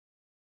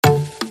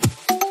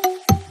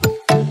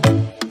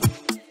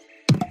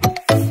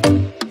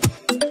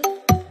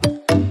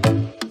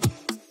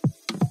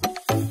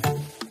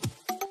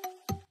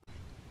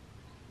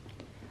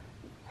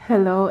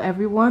Hello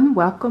everyone,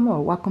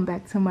 welcome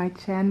back to my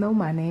channel.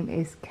 My name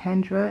is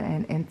Kendra,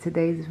 and in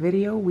today's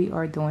video we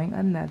are doing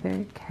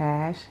another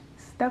cash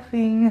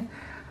stuffing.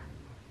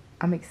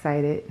 I'm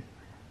excited.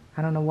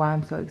 I don't know why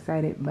I'm so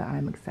excited, but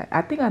I'm excited.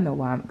 I think I know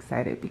why I'm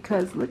excited,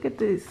 because look at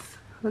this.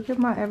 Look at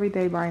my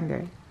everyday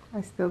binder. I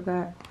still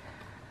got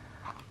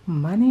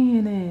money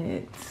in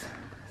it.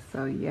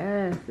 So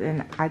yes,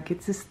 and I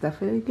get to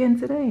stuff it again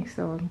today,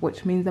 so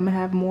which means I'm gonna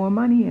have more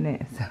money in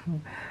it. So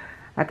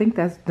I think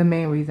that's the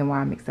main reason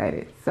why I'm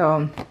excited.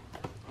 So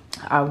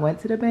I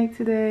went to the bank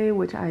today,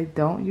 which I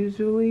don't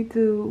usually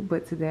do,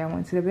 but today I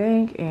went to the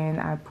bank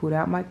and I pulled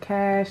out my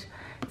cash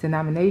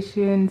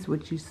denominations,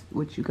 which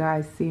you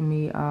guys see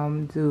me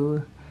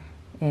do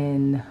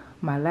in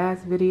my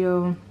last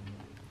video.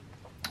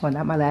 Well,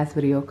 not my last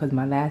video, because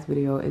my last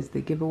video is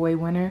the giveaway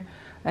winner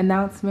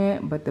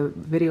announcement, but the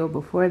video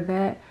before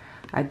that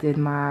I did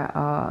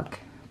my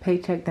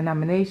paycheck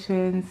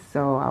denominations.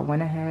 So I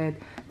went ahead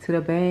to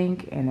the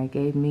bank and it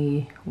gave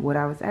me what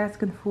I was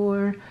asking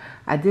for.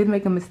 I did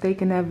make a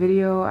mistake in that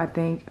video. I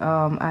think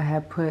I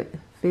had put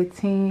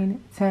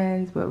 15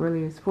 tens, but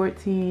really it's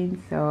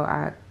 14.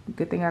 So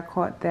good thing I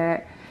caught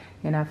that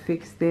and I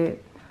fixed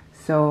it.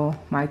 So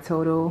my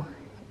total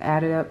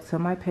added up to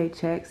my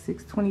paycheck,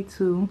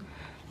 $622,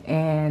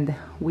 and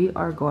we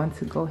are going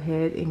to go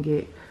ahead and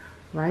get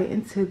right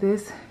into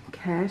this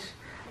cash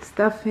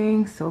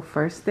stuffing. So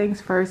first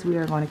things first, we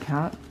are going to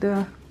count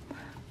the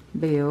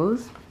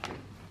bills.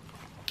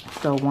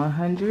 So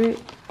 100,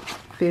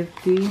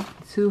 50,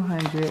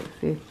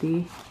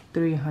 250,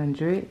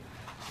 300,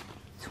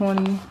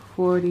 20,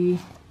 40,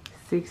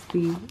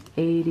 60,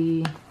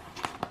 80,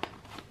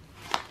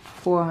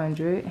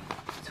 400,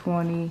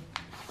 20,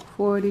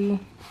 40,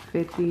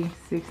 50,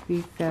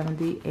 60,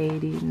 70,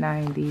 80,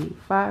 90,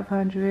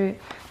 500,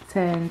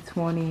 10,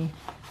 20,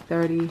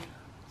 30,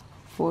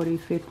 40,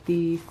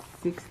 50,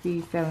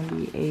 60,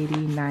 70, 80,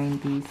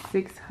 90,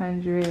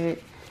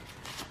 600,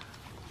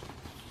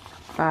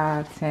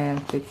 5, 10,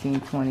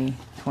 15, 20,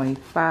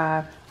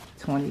 25,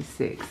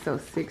 26. So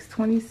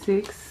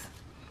 626.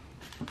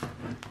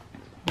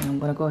 And I'm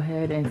going to go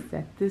ahead and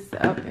set this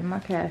up in my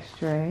cash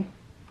tray.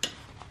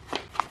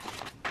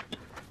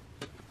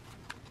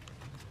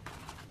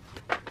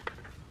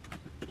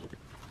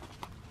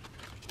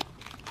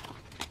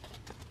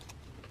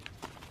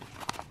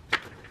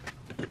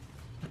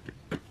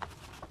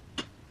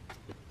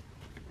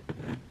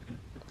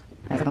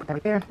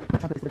 Right there. I'll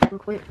put this real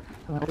quick.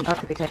 I'm going to open up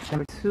to paycheck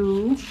number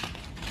 2.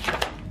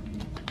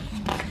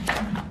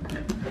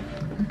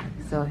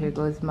 So here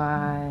goes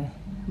my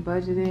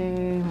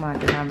budgeting, my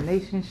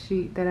denomination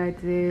sheet that I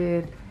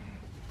did.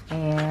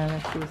 And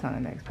let's see what's on the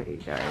next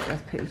page. All right,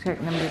 that's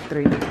paycheck number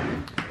 3.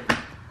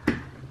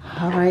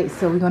 All right,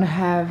 so we're going to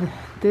have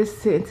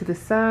this sitting to the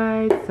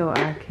side so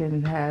I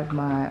can have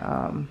my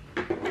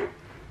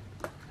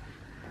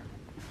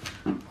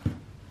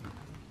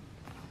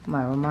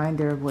my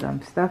reminder of what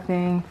I'm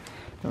stuffing.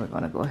 And we're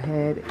going to go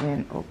ahead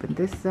and open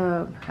this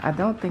up. I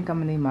don't think I'm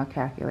going to need my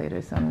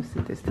calculator, so I'm going to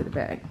sit this to the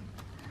back.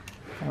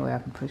 That way I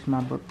can push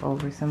my book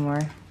over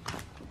somewhere.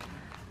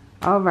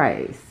 All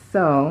right,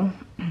 so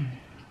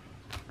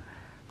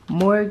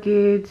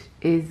mortgage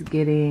is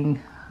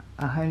getting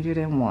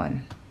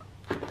 101.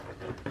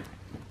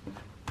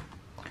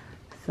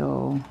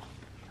 So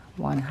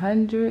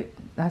 100,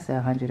 I said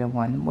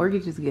 101.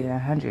 Mortgage is getting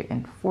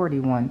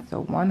 141. So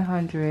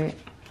 100,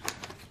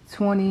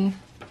 20,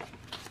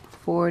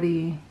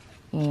 40,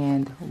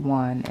 and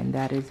 1, and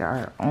that is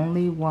our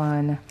only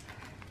one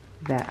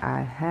that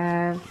I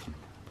have,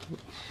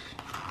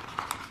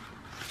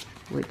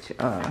 which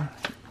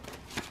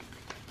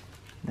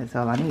that's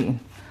all I need.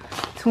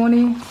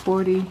 20,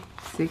 40,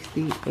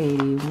 60,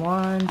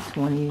 81,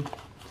 20,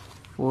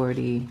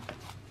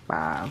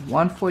 45.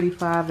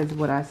 145 is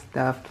what I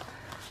stuffed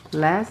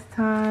last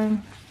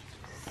time.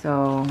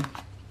 So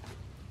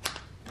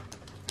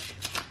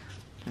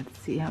let's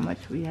see how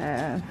much we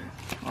have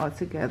all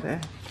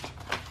together.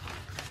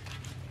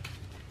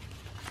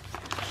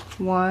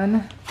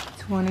 1,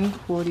 20,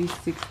 40,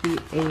 60,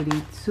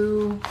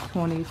 82,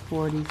 20,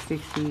 40,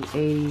 60,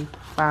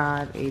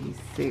 85,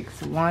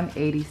 86.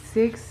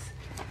 186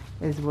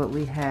 is what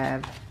we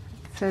have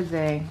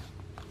today.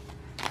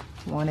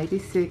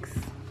 186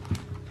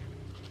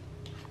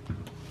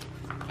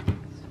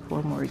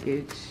 for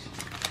mortgage.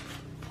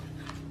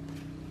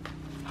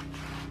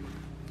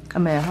 I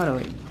mean, hold on,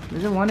 wait.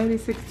 Is it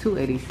 186?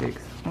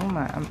 286. Oh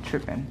my, I'm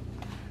tripping.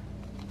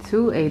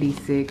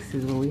 286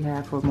 is what we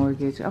have for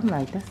mortgage. I'm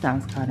like, that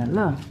sounds kind of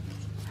low.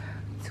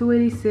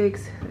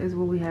 286 is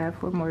what we have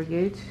for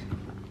mortgage.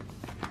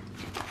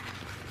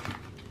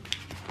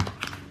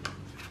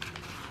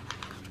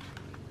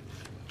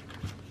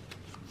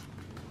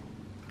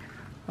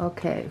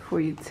 Okay, for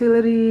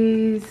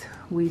utilities,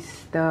 we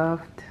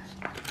stuffed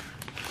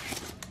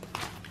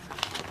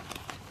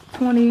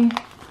 20,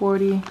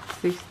 40,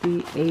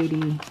 60,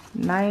 80,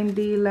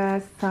 90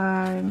 last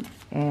time,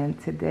 and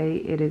today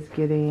it is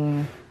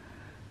getting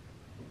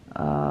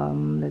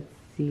let's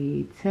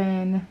see,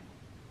 10,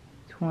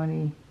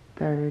 20,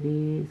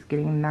 30. It's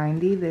getting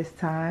 90 this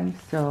time,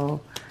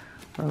 so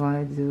we're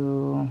going to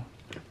do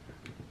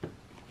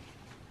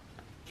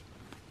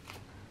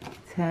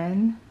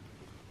 10,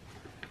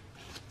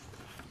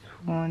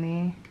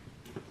 20,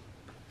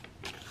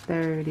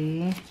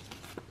 30,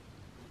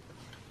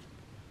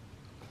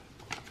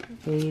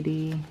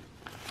 80,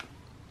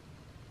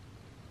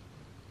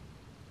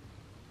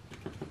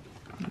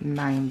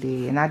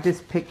 90. And I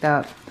just picked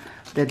up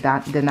the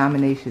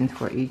denominations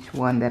for each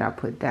one that I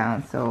put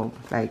down. So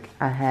like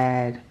I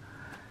had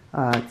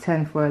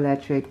 10 for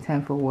electric,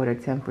 10 for water,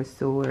 10 for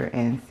sewer,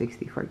 and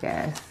 60 for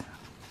gas.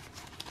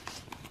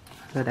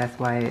 So that's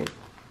why it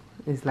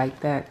is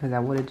like that, because I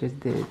would have just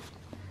did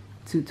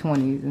 2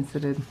 20s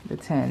instead of the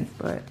 10s,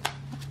 but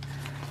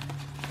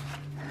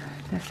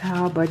that's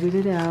how I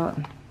budgeted out.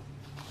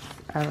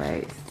 All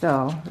right,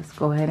 so let's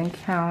go ahead and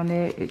count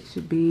it. It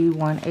should be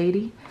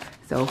 180.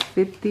 So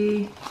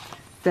 50,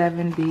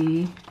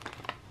 70,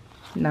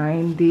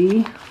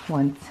 90,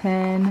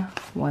 110,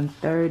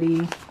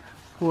 130,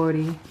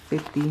 40,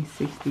 50,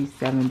 60,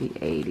 70,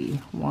 80,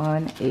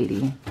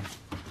 180.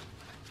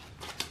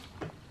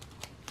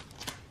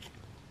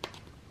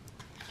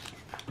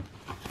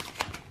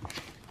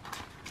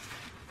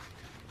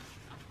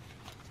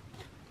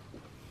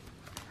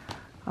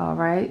 All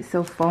right,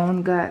 so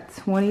phone got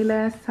 20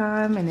 last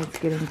time and it's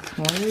getting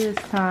 20 this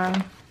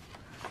time.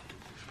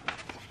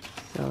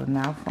 So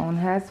now phone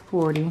has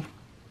 40.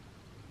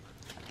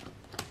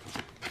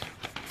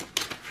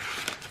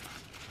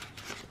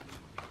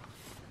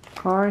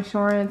 Car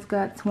insurance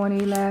got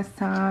 20 last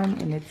time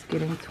and it's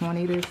getting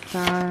 20 this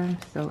time,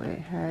 so it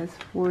has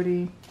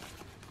 40.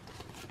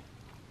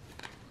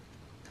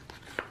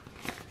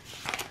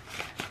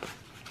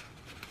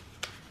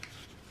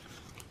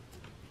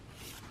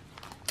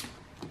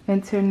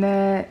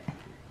 Internet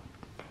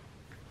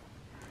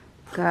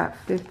got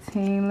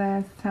 15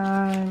 last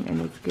time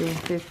and it's getting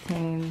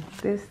 15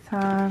 this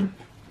time.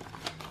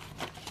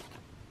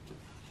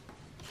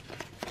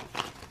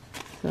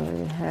 So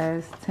it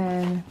has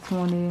 10,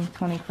 20,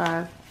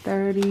 25,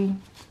 30.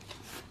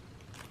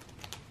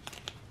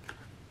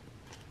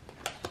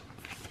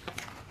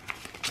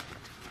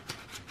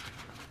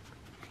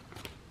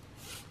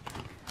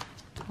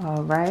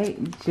 All right,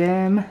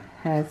 gym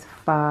has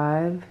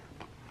 5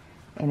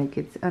 and it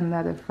gets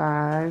another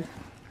 5.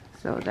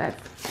 So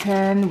that's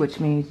 10, which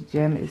means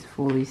gym is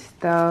fully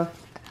stuffed.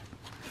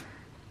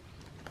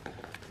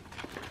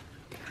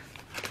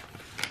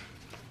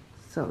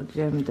 So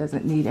gym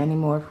doesn't need any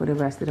more for the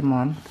rest of the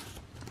month.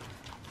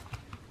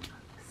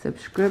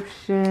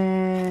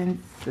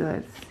 Subscriptions,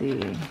 let's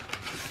see.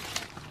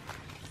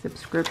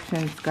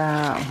 Subscriptions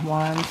got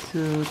 1,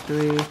 2,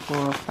 3,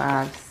 4,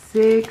 5,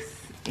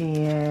 6,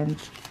 and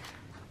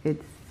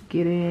it's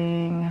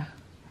getting,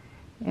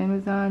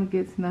 Amazon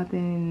gets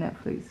nothing,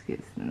 Netflix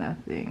gets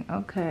nothing.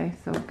 Okay,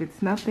 so it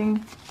gets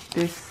nothing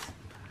this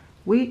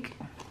week.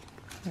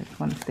 I just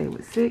want to stay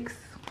with 6.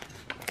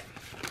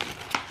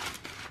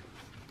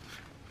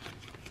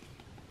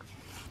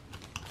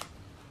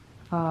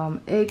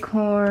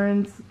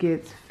 Acorns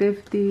gets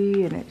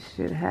 50 and it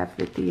should have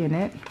 50 in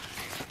it.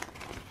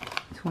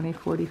 20,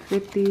 40,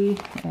 50,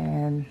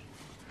 and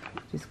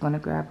just gonna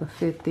grab a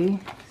 50,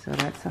 so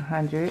that's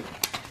 100.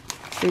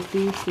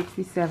 50,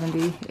 60,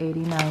 70, 80,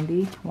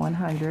 90,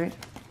 100.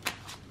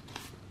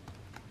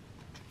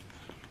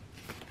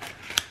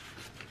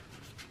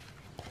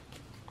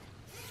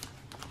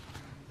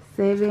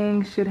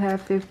 Savings should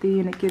have 50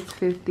 and it gets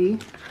 50.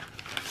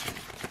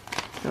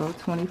 So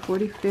 20,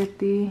 40,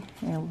 50,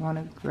 and we want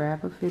to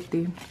grab a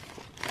 50.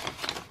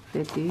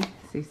 50,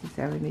 60,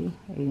 70,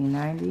 80,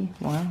 90,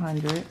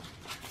 100.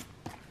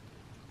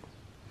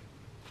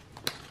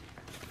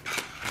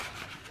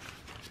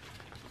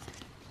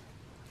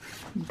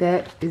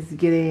 Debt is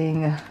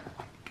getting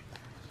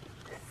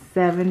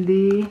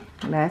 70.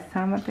 Last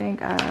time I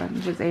think I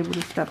was able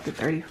to stuff to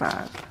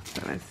 35.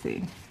 So let's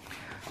see.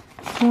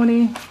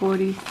 20,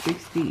 40,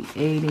 60,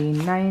 80,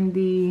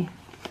 90,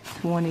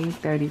 20,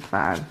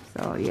 35.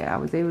 So yeah, I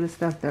was able to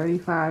stuff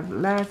 35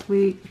 last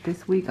week.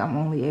 This week I'm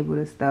only able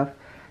to stuff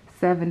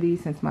 70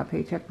 since my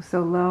paycheck was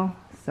so low.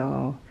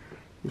 So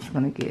it's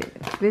gonna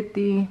get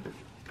 50,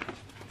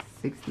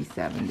 60,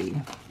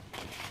 70.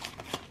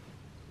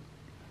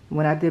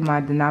 When I did my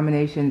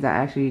denominations, I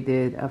actually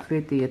did a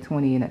 50, a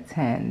 20, and a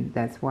 10.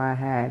 That's why I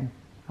had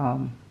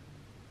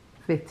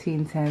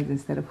 15 10s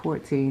instead of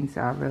 14.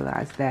 So I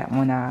realized that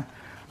when I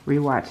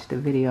rewatched the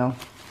video.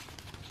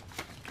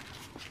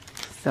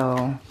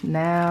 So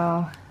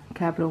now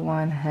Capital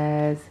One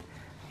has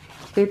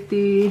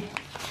 50,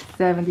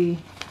 70,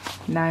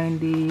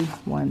 90,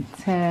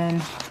 110,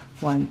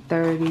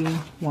 130,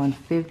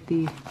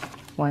 150,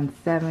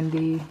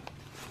 170,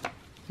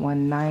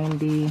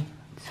 190,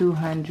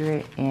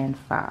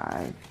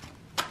 205.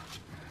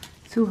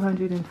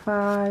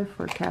 205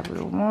 for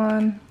Capital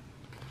One.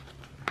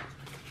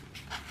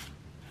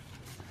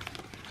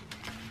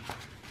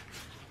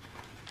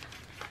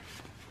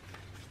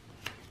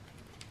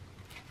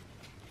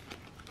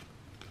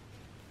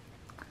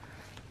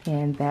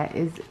 And that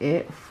is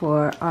it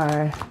for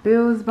our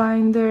bills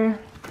binder.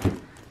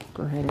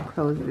 Go ahead and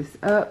close this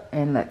up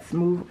and let's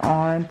move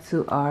on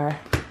to our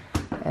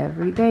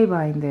everyday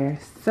binder.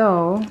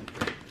 So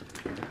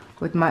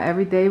with my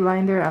everyday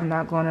binder, I'm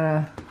not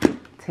gonna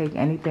take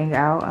anything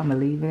out. I'm gonna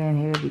leave it in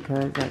here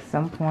because at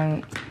some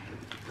point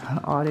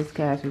all this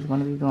cash is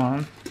gonna be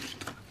gone.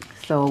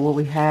 So what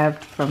we have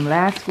from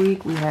last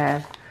week, we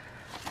have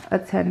a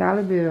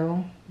 $10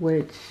 bill,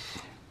 which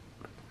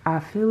I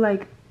feel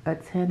like a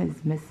 10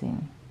 is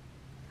missing.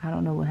 I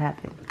don't know what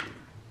happened.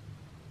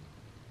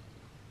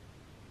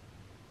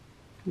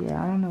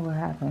 Yeah, I don't know what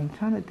happened. I'm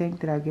trying to think,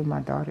 did I give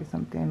my daughter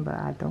something? But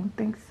I don't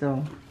think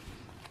so.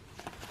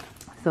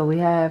 So we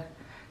have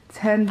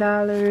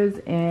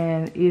 $10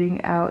 and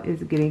eating out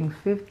is getting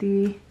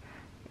 50.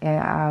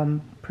 And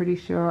I'm pretty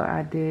sure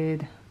I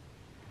did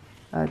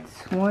a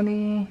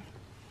 20,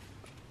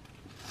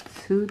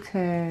 2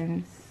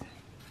 10s,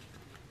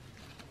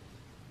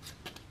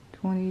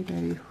 20,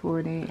 30,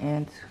 40,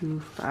 and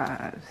 2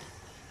 5s.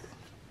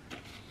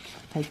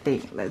 I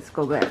think. Let's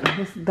go back.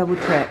 Let's double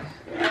check.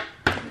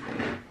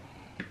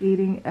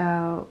 Eating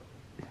out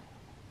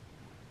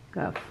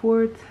got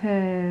 4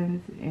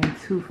 10s and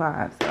 2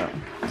 5s. So,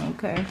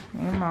 okay,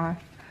 never mind.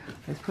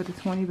 Let's put the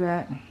 20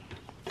 back.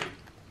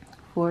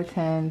 4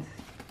 10s,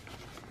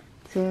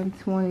 10,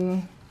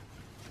 20.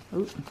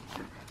 Oops.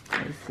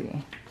 Let's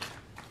see.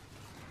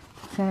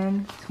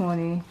 10,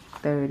 20,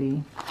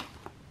 30,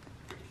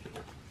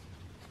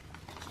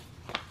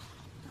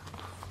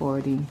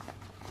 40,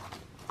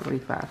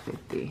 45,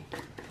 50.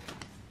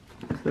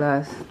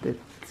 Plus the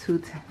 2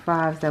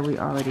 5s that we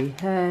already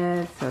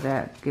had. So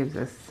that gives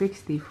us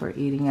 60 for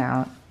eating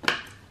out.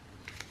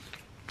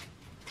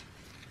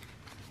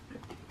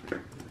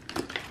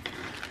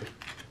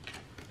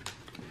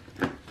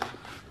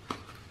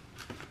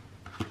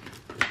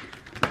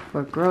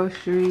 For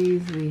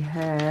groceries, we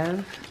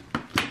have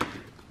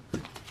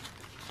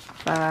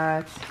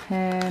 5,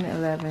 10,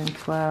 11,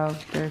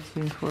 12,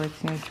 13,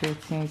 14,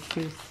 15,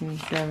 16,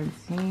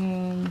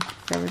 17,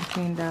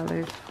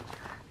 $17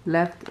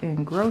 left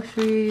in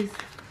groceries.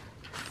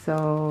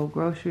 So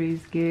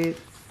groceries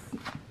gets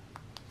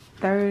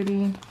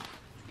 30.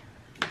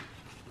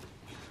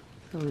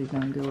 So we're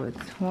gonna do a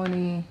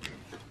 20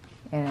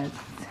 and a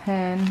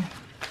 10,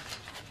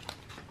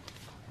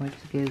 which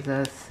gives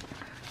us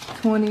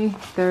 20,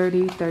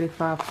 30,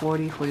 35,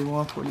 40,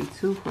 41,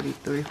 42,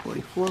 43,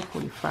 44,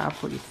 45,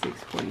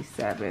 46,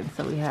 47.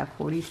 So we have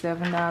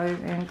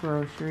 $47 in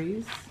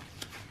groceries.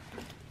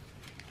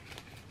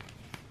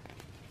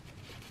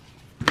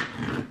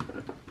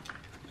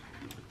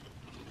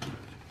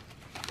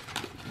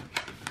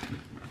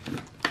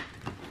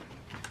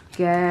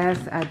 Gas,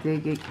 I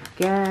did get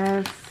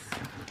gas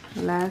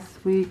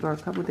last week or a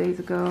couple days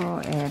ago,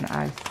 and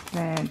I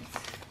spent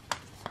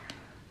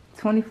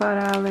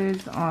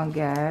 $25 on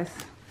gas.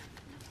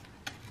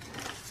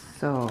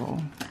 So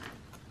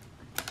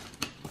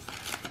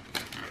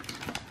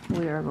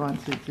we are going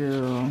to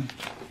do,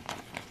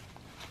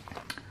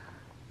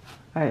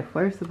 all right,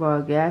 first of all,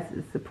 gas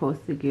is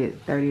supposed to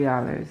get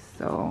 $30.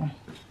 So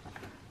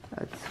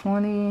a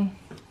 20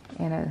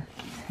 and a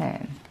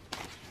 10.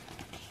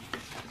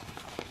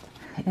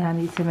 And I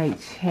need to make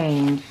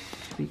change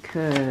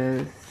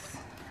because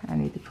I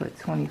need to put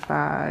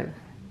 25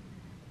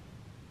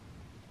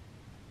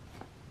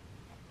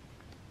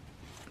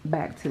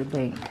 back to the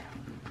bank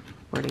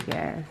for the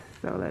gas.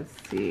 So let's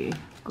see,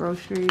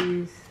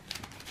 groceries.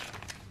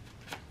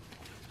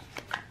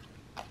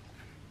 I'm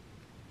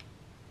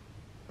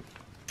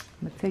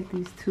gonna take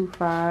these 2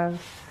 5s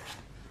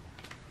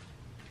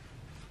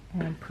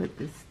and put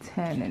this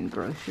 10 in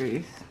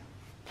groceries.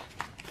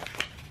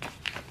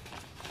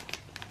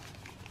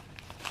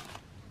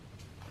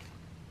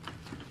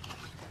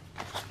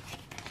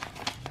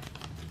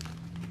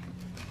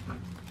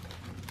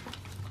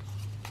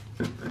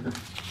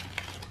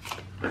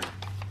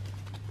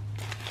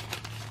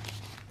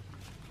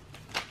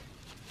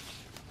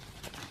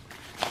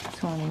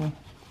 $20,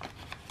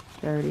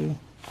 $30,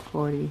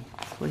 $40,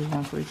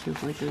 $41, $42,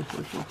 $43,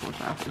 $44,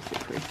 $45,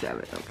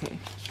 $46, $47. Okay.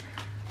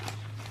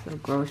 So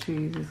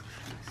groceries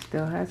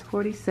still has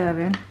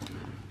 47.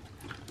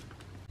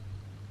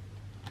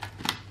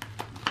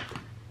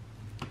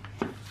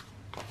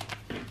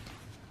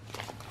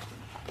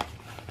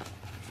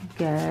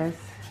 Gas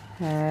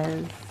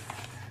has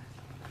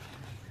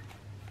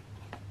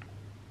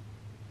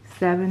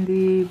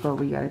 70, but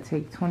we got to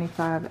take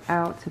 25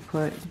 out to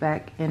put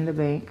back in the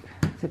bank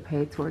to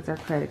pay towards our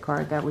credit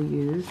card that we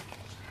use.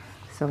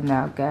 So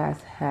now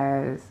gas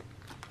has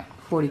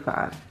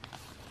 45.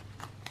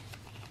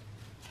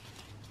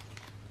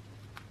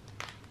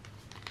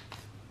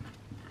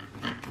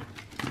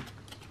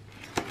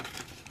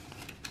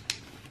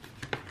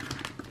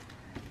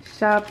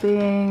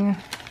 Shopping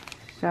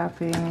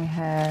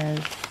has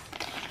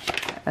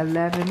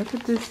 11. Look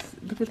at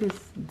this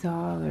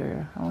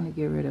dollar. I want to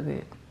get rid of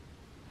it.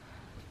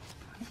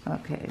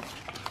 Okay,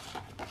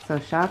 so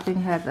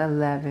shopping has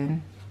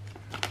 11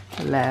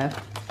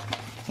 left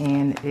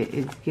and it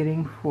is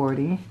getting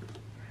 40.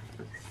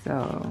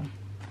 So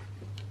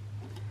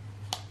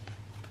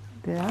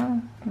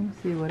let me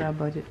see what our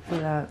budget,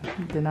 what our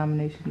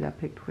denominations I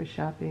picked for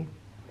shopping.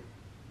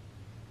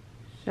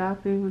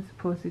 Shopping was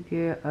supposed to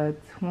get a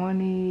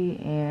 20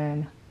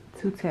 and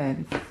 2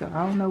 10s. So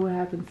I don't know what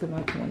happened to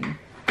my 20.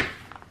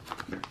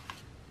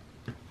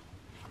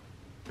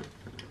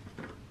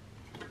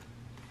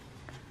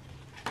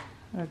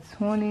 A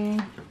 20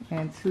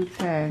 and 2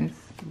 10s,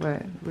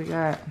 but we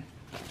got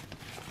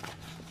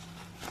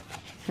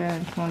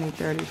 10, 20,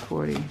 30,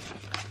 40.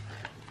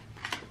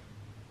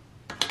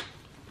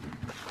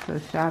 So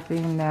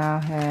shopping now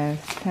has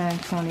 10,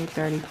 20,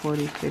 30,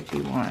 40,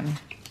 51.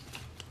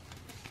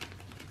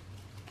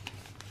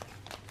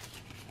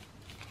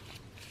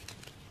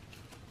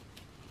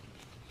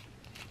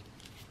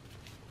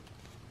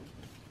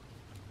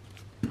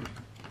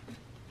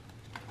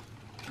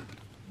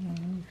 Let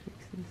me fix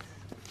this.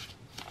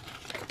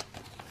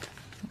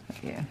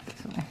 Yeah,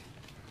 this way.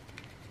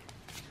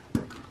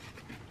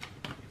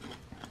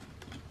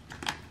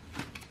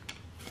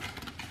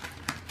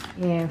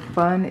 And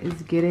fun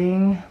is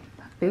getting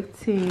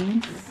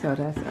 15, so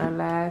that's our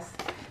last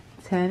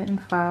 10 and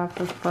 5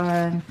 for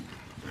fun.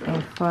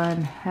 And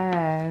fun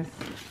has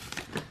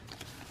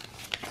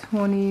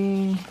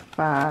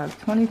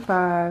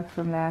 25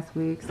 from last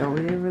week, so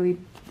we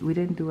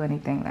didn't do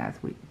anything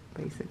last week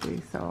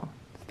basically, so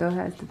still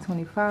has the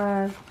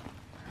 25.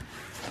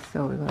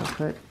 So we're gonna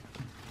put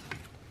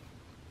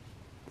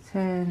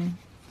 10,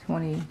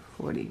 20,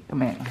 40. Oh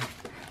man,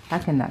 I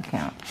cannot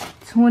count.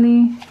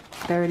 20,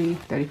 30,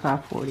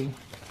 35, 40.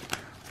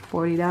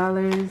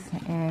 $40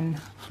 and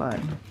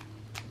fun.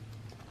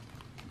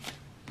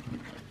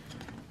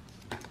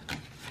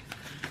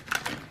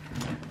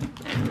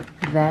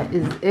 That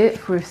is it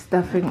for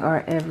stuffing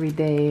our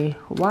everyday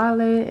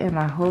wallet, and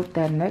I hope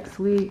that next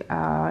week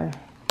I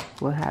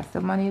will have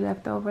some money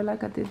left over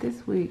like I did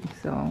this week.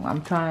 So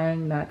I'm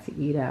trying not to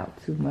eat out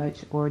too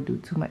much or do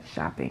too much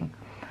shopping.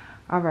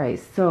 Alright,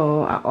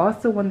 so I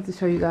also wanted to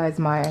show you guys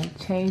my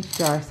change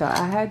jar. So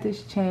I had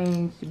this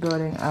change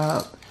building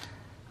up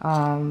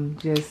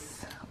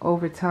just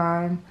over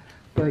time,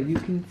 but you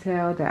can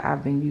tell that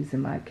I've been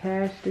using my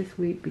cash this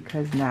week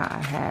because now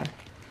I have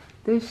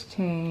this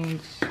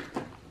change,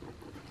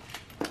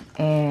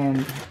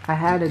 and I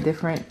had a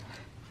different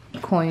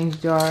coins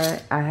jar.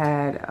 I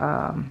had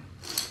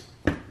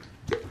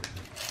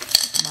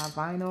my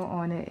vinyl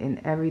on it and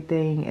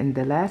everything. In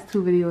the last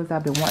 2 videos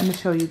I've been wanting to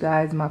show you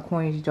guys my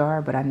coins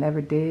jar, but I never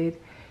did.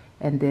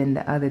 And then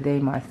the other day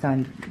my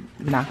son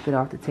knocked it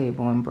off the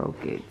table and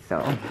broke it,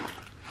 so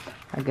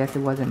I guess it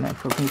wasn't meant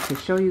for me to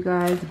show you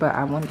guys, but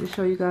I wanted to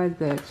show you guys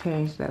the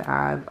change that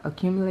I've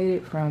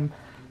accumulated from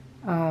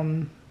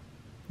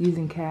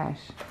using cash.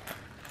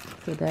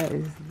 So that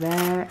is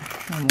that.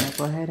 I'm gonna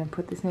go ahead and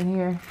put this in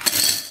here.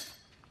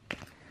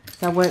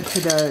 So I went to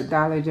the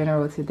Dollar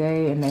General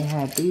today and they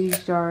had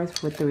these jars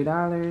for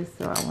 $3,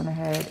 so I went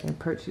ahead and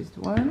purchased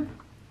one,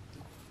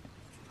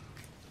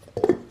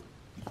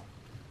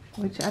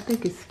 which I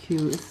think is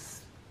cute.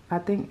 I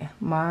think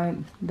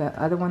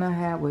the other one I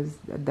had was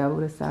double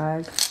the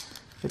size,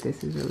 but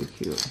this is really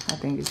cute. I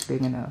think it's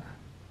big enough.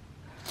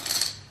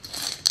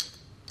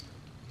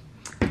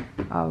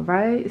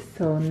 Alright,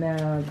 so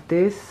now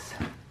this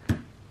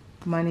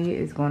money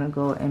is going to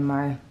go in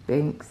my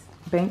bank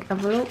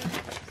envelope,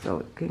 so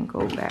it can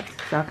go back,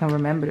 so I can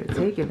remember to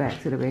take it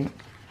back to the bank.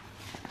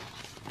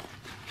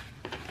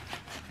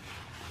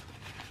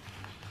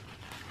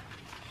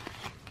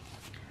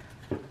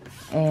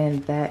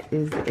 And that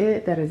is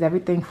it. That is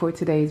everything for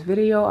today's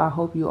video. I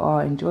hope you all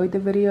enjoyed the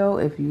video.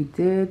 If you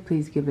did,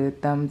 please give it a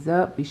thumbs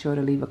up. Be sure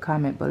to leave a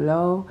comment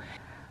below.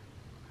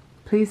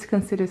 Please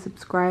consider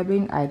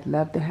subscribing. I'd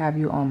love to have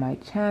you on my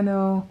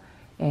channel,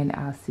 and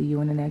I'll see you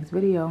in the next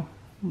video.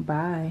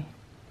 Bye.